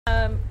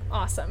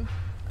Awesome.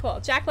 Cool.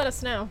 Jack, let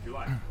us know.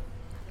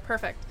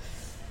 Perfect.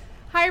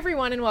 Hi,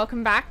 everyone, and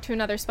welcome back to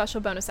another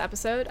special bonus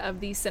episode of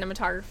the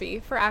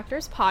Cinematography for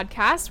Actors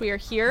podcast. We are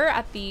here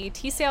at the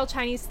TCL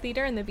Chinese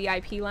Theater in the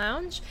VIP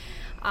Lounge.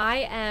 I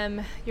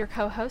am your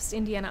co-host,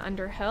 Indiana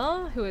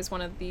Underhill, who is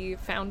one of the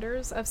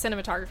founders of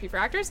Cinematography for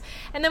Actors.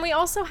 And then we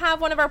also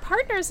have one of our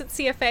partners at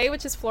CFA,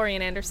 which is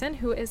Florian Anderson,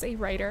 who is a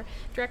writer,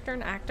 director,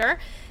 and actor.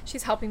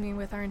 She's helping me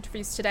with our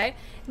interviews today.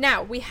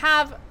 Now, we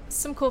have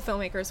some cool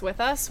filmmakers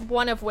with us,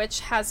 one of which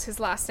has his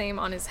last name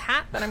on his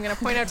hat that I'm going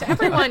to point out to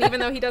everyone,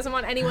 even though he doesn't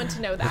want anyone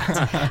to know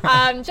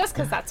that, just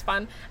because that's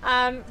fun.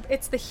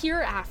 It's the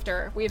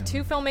Hereafter. We have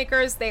two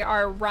filmmakers. They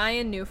are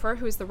Ryan Noufer,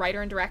 who is the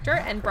writer and director,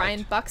 and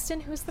Brian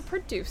Buxton, who is the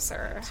producer.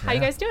 How you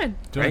guys doing?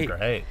 Doing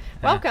great.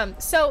 Welcome.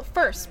 So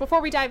first,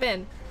 before we dive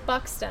in,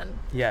 Buxton.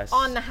 Yes.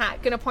 On the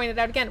hat. Going to point it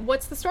out again.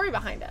 What's the story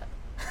behind it?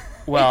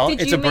 Well, Did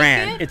it's you a make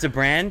brand. it? It's a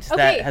brand Okay.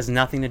 that has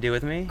nothing to do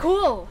with me.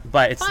 Cool.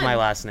 But it's Fun. my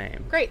last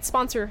name. Great.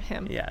 Sponsor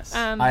him. Yes.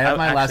 I have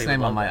my last actually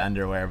name would on love my that.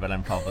 underwear, but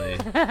I'm probably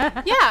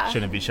Yeah.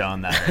 shouldn't be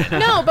showing that right now.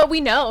 No, but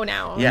we know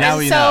now. Yeah. And Now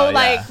we so, know,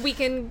 like, yeah. we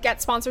can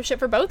get sponsorship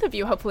for both of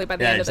you, hopefully, by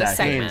the Yeah, end of this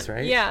exactly. segment. Names,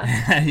 right?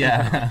 Yeah.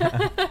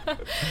 Yeah.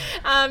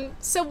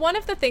 So one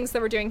of the things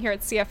that we're doing here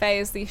at CFA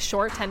is these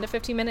short 10 to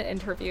 15 minute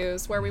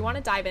interviews where we want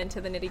to dive into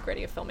the nitty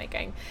gritty of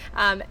filmmaking,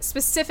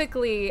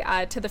 specifically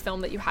to the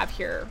film that you have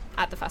here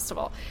at the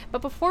festival.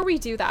 But before we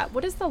do that,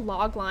 what is the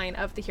log line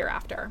of the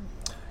Hereafter?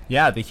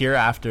 Yeah, The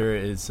Hereafter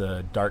is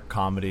a dark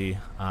comedy.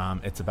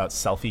 It's about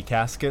selfie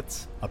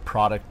caskets, a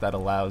product that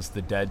allows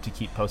the dead to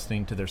keep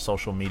posting to their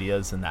social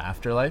medias in the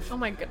afterlife. Oh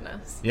my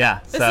goodness. Yeah.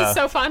 This is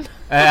so fun.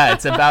 Yeah,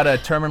 it's about a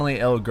terminally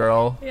ill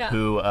girl Yeah.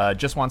 who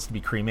just wants to be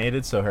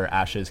cremated so her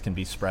ashes can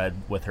be spread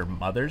with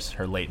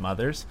her late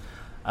mother's.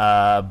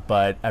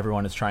 But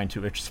everyone is trying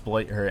to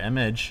exploit her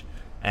image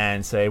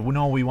and say, well,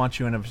 no, we want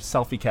you in a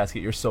selfie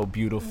casket. You're so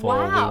beautiful.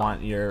 Wow. We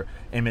want your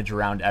image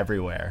around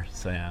everywhere.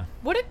 So, yeah.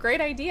 What a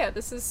great idea.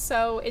 This is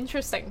so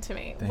interesting to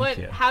me. Thank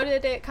you. How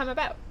did it come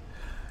about?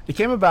 It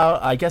came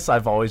about, I guess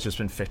I've always just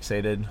been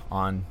fixated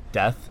on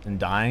death and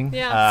dying.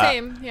 Yeah,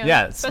 same.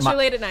 Yeah. Especially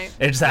late at night.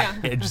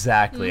 Exactly. Yeah.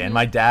 Exactly. Mm-hmm. And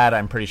my dad,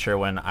 I'm pretty sure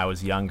when I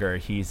was younger,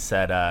 he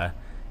said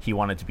he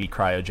wanted to be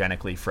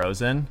cryogenically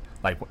frozen.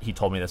 Like, he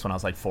told me this when I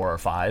was like 4 or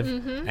 5,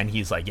 Mm-hmm. and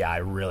he's like, yeah, I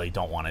really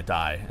don't want to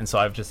die. And so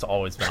I've just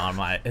always been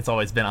it's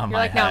always been on You're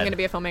my like, head. now I'm going to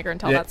be a filmmaker and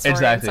tell Yeah, that story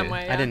exactly. in some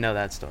way. I didn't know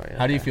that story.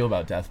 How do you Okay. feel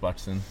about death,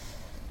 Buxton?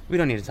 We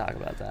don't need to talk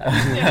about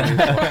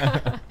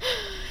that.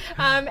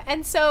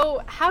 And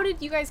so how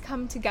did you guys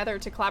come together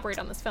to collaborate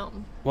on this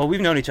film? Well, we've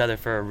known each other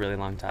for a really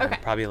long time. Okay.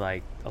 Probably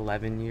like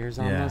 11 years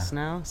Yeah. almost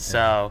now.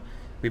 So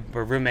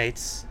we're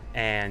roommates,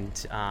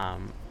 and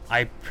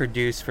I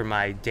produce for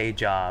my day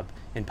job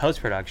in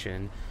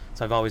post-production.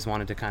 So I've always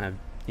wanted to kind of,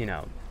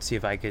 see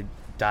if I could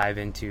dive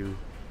into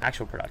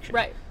actual production.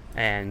 Right.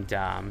 And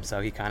so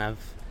he kind of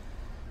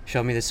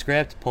showed me the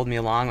script, pulled me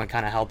along, and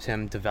kind of helped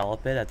him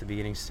develop it at the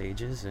beginning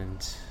stages.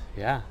 And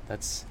yeah, that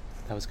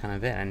was kind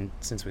of it. And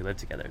since we live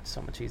together, it's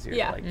so much easier.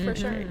 Yeah, to, for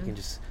sure. You can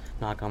just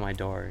knock on my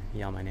door,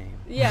 yell my name.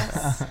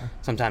 Yes.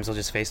 Sometimes he'll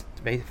just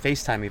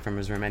FaceTime me from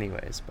his room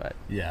anyways, but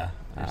Yeah,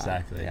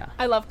 exactly. yeah.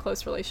 I love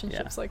close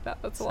relationships Yeah. like that.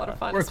 That's a lot of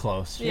fun. We're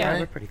close, Yeah. We're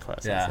right? pretty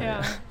close. Yeah. I'd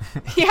say.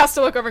 Yeah. He has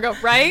to look over and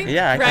go, right?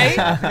 Yeah, I Right?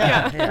 think so.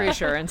 Yeah.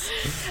 Reassurance.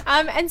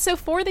 And so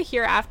for the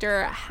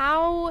Hereafter,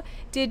 how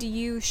did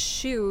you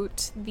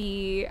shoot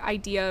the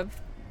idea of,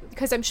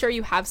 because I'm sure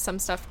you have some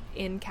stuff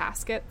in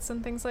caskets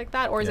and things like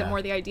that, or is it Yeah.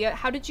 more the idea?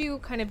 How did you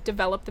kind of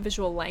develop the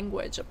visual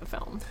language of the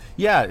film?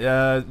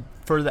 Yeah,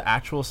 for the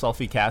actual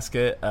selfie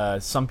casket,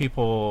 some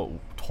people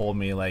told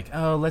me like,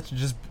 oh, let's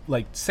just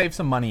like save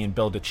some money and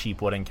build a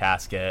cheap wooden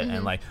casket,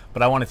 and like,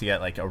 but I wanted to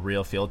get like a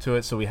real feel to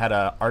it, so we had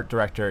a art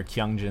director,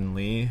 Kyungjin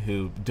Lee,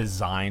 who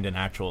designed an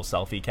actual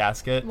selfie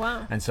casket.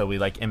 Wow. And so we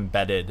like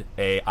embedded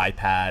a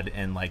iPad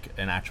in like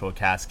an actual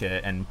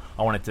casket, and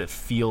I wanted to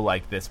feel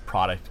like this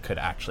product could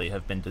actually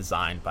have been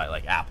designed by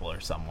like Apple or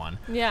someone.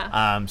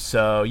 Yeah.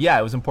 So yeah,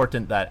 it was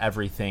important that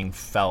everything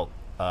felt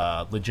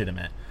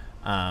legitimate.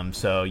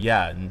 So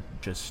yeah, and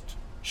just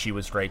she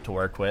was great to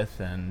work with,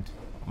 and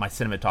my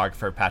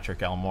cinematographer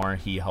Patrick Elmore,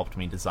 he helped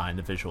me design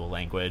the visual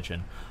language,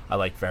 and I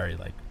like very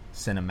like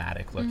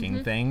cinematic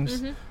looking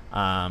things.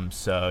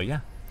 So yeah.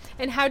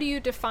 And how do you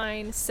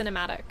define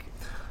cinematic?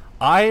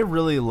 I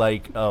really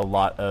like a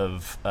lot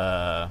of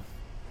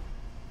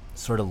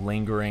sort of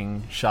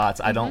lingering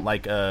shots. I don't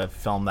like a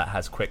film that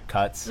has quick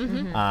cuts.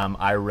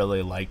 I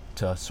really like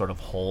to sort of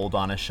hold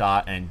on a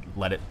shot and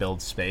let it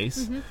build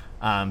space.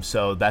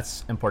 So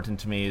that's important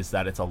to me, is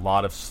that it's a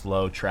lot of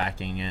slow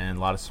tracking and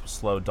a lot of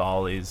slow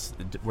dollies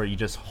where you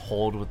just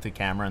hold with the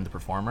camera and the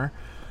performer.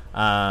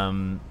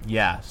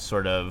 Yeah,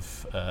 sort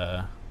of...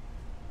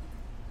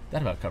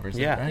 that about covers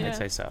it, Yeah, right? I'd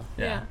say so.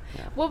 Yeah.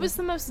 Yeah. What was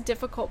the most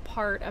difficult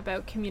part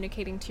about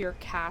communicating to your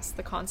cast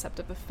the concept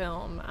of the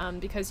film?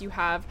 Because you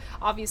have,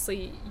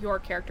 obviously, your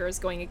character is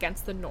going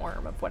against the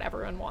norm of what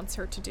everyone wants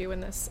her to do in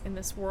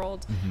this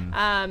world.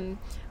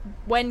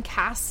 When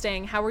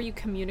casting, how were you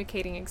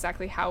communicating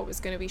exactly how it was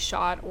going to be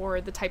shot, or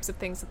the types of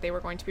things that they were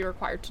going to be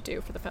required to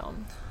do for the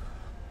film?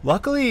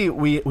 Luckily,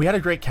 we had a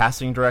great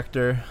casting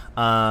director,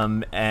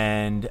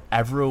 and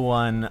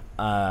everyone.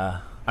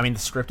 I mean, the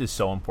script is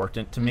so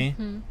important to me,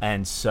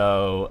 and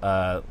so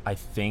I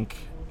think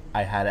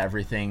I had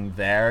everything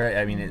there.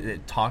 I mean,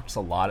 it talks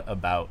a lot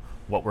about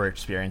what we're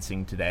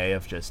experiencing today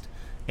of just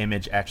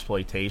image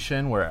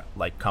exploitation, where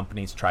like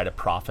companies try to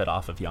profit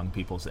off of young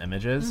people's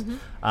images,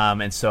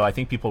 and so I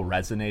think people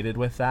resonated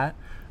with that,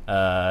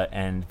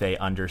 and they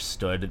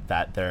understood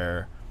that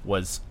there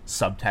was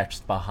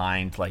subtext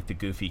behind like the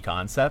goofy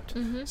concept.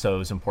 So it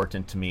was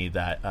important to me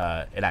that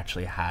it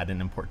actually had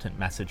an important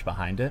message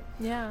behind it.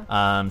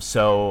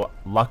 So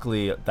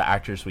luckily the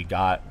actors we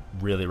got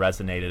really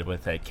resonated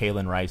with it.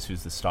 Kaylin Rice,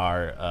 who's the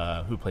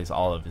star, who plays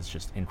Olive, is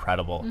just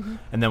incredible.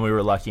 And then we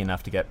were lucky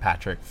enough to get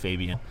Patrick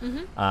Fabian.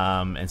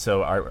 And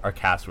so our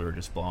cast we were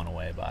just blown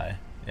away by.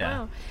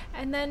 Wow.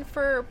 And then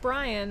for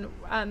Brian,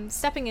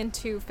 stepping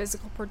into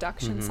physical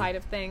production side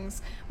of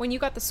things, when you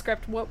got the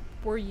script, what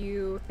were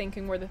you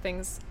thinking were the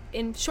things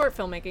in short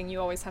filmmaking? You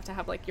always have to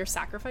have like your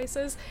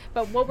sacrifices,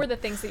 but what were the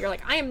things that you're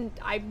like,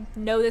 I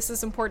know this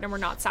is important and we're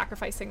not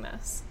sacrificing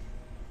this?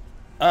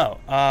 That's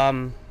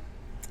a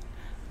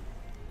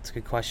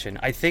good question.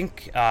 I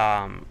think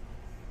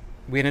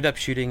we ended up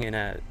shooting in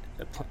a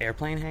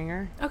airplane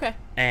hangar. Okay.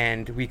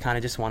 And we kind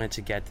of just wanted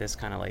to get this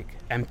kind of like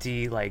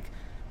empty, like,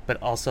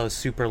 but also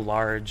super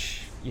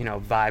large,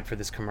 vibe for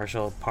this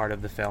commercial part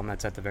of the film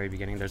that's at the very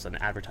beginning. There's an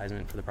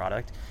advertisement for the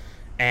product.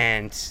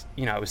 And,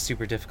 it was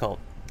super difficult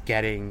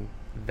getting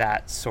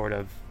that sort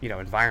of,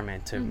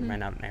 environment to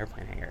rent out an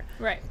airplane hangar.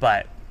 Right.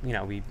 But,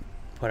 we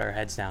put our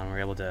heads down and we were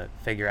able to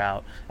figure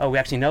out, we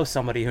actually know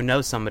somebody who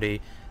knows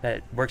somebody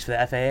that works for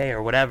the FAA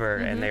or whatever,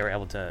 and they were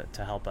able to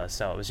help us.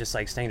 So it was just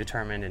like staying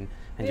determined and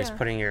just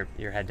putting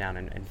your head down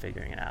and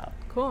figuring it out.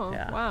 Cool.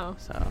 Yeah. Wow.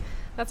 So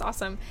that's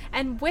awesome.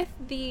 And with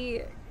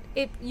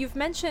you've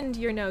mentioned,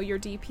 your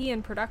DP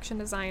and production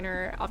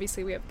designer.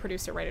 Obviously, we have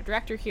producer, writer,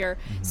 director here.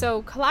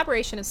 So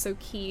collaboration is so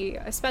key,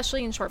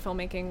 especially in short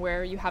filmmaking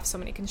where you have so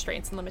many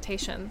constraints and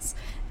limitations.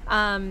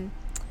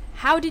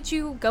 How did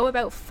you go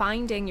about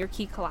finding your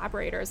key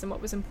collaborators, and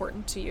what was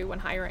important to you when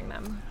hiring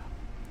them?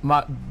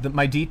 My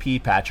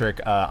DP,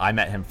 Patrick, I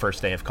met him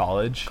first day of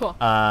college. Cool.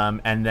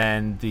 And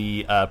then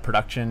the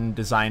production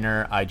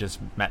designer, I just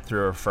met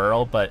through a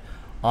referral. But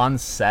on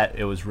set,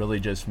 it was really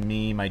just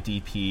me, my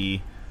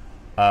DP,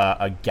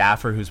 a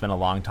gaffer who's been a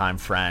longtime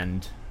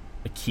friend,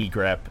 a key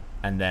grip,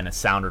 and then a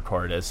sound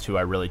recordist who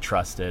I really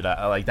trusted.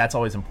 Like that's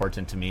always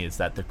important to me, is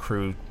that the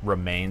crew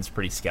remains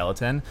pretty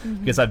skeleton,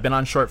 because I've been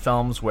on short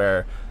films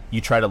where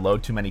you try to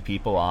load too many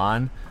people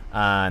on,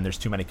 and there's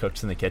too many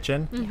cooks in the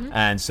kitchen.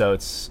 And so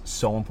it's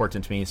so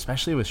important to me,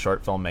 especially with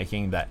short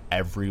filmmaking, that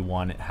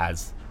everyone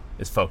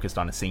is focused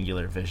on a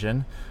singular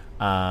vision.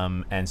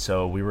 And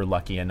so we were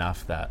lucky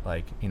enough that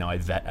I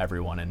vet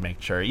everyone and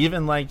make sure,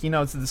 even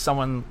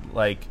someone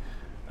like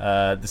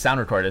the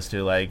sound recordist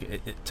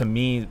who to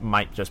me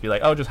might just be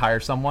like, just hire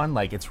someone.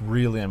 Like it's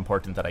really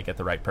important that I get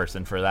the right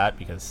person for that,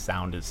 because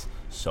sound is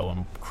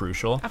so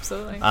crucial.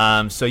 Absolutely.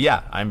 So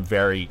yeah, I'm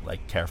very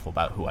careful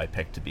about who I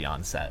pick to be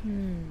on set.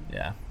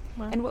 Yeah.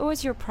 Wow. And what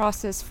was your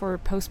process for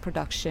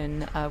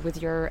post-production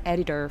with your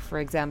editor, for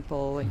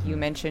example? You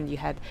mentioned you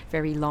had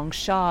very long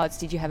shots.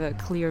 Did you have a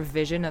clear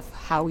vision of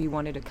how you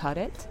wanted to cut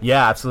it?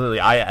 Yeah, absolutely.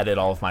 I edit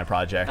all of my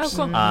projects.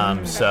 Oh,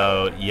 cool.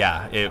 So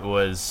yeah, it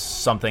was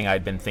something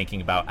I'd been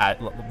thinking about.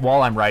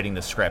 While I'm writing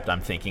the script,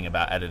 I'm thinking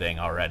about editing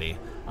already.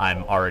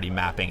 I'm already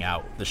mapping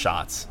out the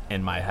shots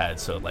in my head.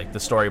 So the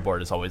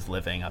storyboard is always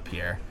living up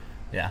here.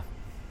 Yeah.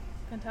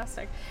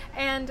 Fantastic.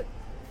 And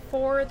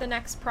for the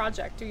next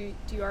project, do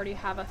you already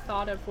have a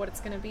thought of what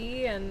it's going to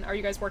be, and are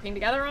you guys working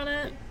together on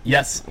it?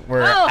 Yes,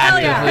 we're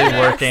actively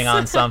working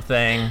on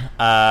something.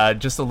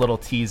 Just a little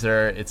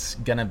teaser. It's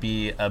going to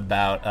be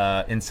about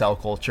incel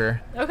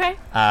culture. Okay.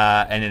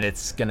 And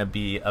it's going to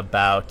be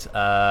about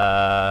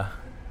Are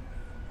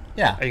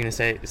you going to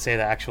say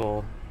the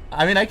actual...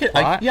 I mean, I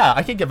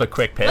could give a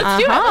quick pitch.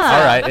 Let's do it. All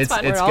right, That's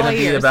fun. it's going to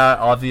be about,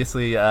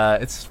 obviously,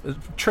 it's a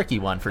tricky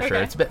one for sure.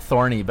 It's a bit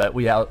thorny, but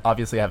we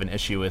obviously have an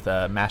issue with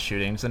mass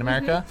shootings in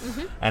America,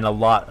 and a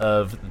lot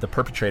of the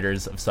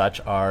perpetrators of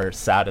such are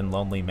sad and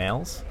lonely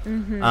males.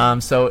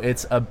 So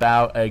it's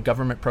about a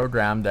government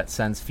program that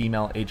sends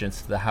female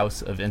agents to the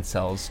house of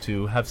incels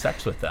to have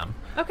sex with them.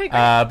 Okay,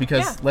 great.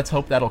 Because let's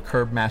hope that'll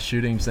curb mass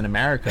shootings in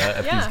America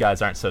if these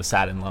guys aren't so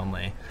sad and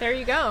lonely. There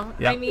you go.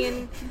 Yep. I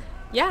mean...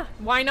 Yeah,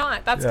 why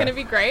not? That's going to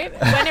be great.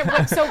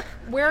 So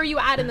where are you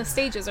at in the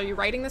stages? Are you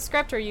writing the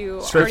script? Or are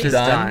you Script is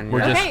already done. We're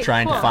just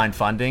trying to find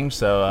funding.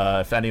 So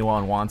if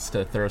anyone wants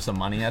to throw some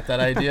money at that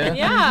idea,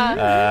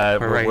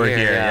 we're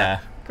here. Yeah.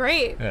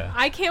 Great. Yeah.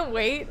 I can't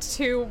wait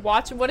to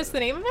watch. What is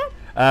the name of it?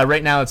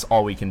 Right now, it's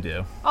All We Can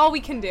Do. All We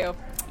Can Do.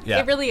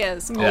 Yeah. It really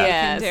is. All we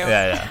can do.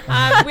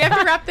 Yeah. We have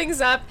to wrap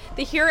things up.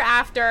 The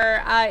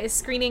Hereafter is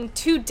screening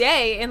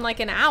today in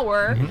an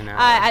hour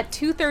at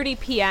 2:30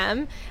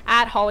 p.m.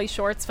 at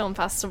HollyShorts Film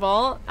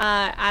Festival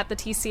at the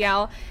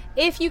TCL.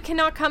 If you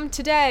cannot come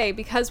today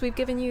because we've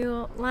given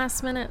you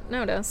last minute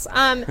notice,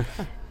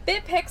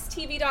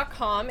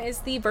 BitPixTV.com is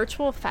the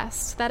virtual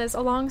fest that is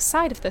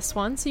alongside of this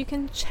one, so you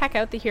can check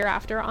out the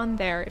Hereafter on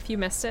there if you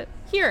missed it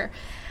here.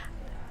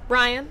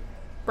 Brian,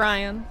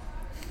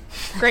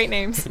 great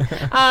names.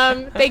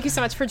 Thank you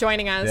so much for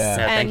joining us. Yeah.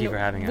 Yeah, and thank you for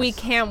having us. we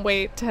can't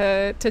wait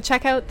to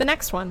check out the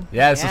next one.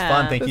 Yeah, this was Yeah.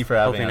 fun. Thank you for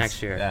having Hopefully us.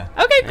 next year. Yeah.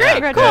 Okay,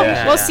 great, Yeah. cool.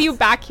 Yeah. We'll see you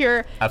back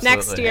here next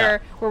Absolutely,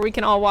 year where we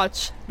can all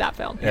watch that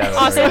film. Yeah,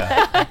 Awesome.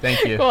 yeah.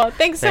 Thank you. Cool.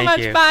 Thanks so Thank much.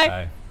 you. Bye.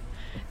 Bye.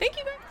 Thank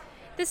you.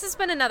 This has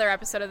been another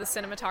episode of the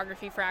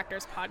Cinematography for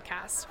Actors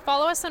podcast.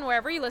 Follow us on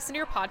wherever you listen to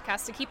your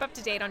podcast to keep up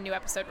to date on new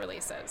episode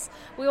releases.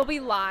 We will be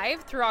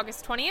live through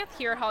August 20th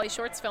here at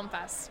HollyShorts Film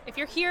Fest. If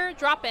you're here,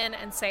 drop in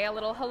and say a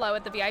little hello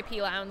at the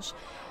VIP lounge.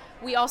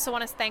 We also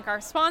want to thank our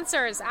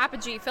sponsors,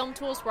 Apogee, Film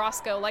Tools,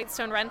 Roscoe,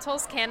 Lightstone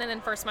Rentals, Canon,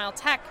 and First Mile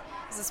Tech.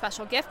 As a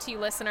special gift to you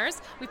listeners,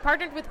 we've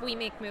partnered with We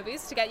Make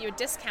Movies to get you a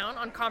discount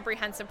on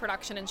comprehensive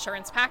production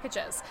insurance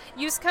packages.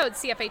 Use code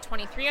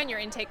CFA23 on your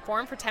intake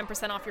form for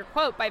 10% off your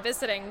quote by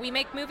visiting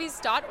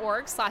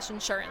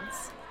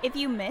wemakemovies.org/insurance. If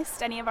you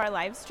missed any of our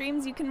live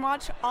streams, you can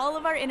watch all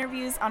of our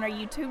interviews on our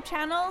YouTube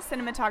channel,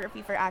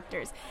 Cinematography for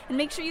Actors. And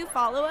make sure you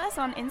follow us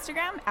on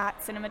Instagram at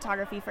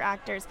Cinematography for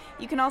Actors.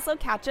 You can also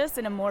catch us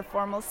in a more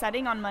formal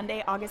setting on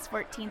Monday, August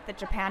 14th at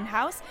Japan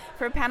House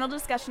for a panel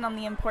discussion on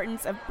the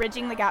importance of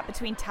bridging the gap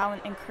between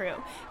talent and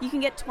crew. You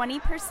can get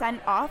 20%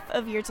 off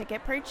of your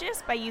ticket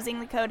purchase by using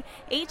the code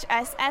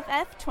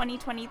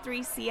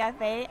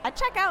HSFF2023CFA at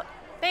checkout.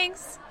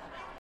 Thanks!